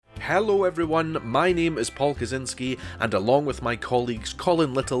Hello everyone, my name is Paul Kaczynski, and along with my colleagues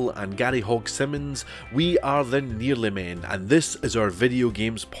Colin Little and Gary Hogg Simmons, we are the Nearly Men, and this is our video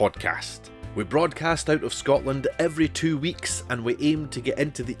games podcast. We broadcast out of Scotland every 2 weeks, and we aim to get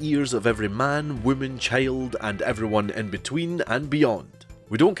into the ears of every man, woman, child, and everyone in between and beyond.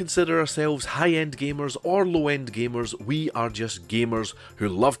 We don't consider ourselves high-end gamers or low-end gamers, we are just gamers who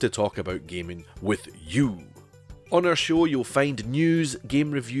love to talk about gaming with you. On our show you'll find news,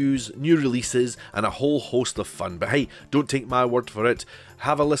 game reviews, new releases and a whole host of fun. But hey, don't take my word for it.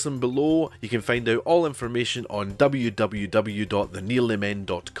 Have a listen below. You can find out all information on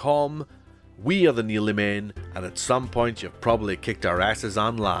www.thenearlymen.com. We are the Nearly Men, and at some point you've probably kicked our asses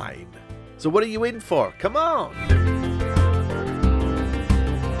online. So what are you waiting for? Come on!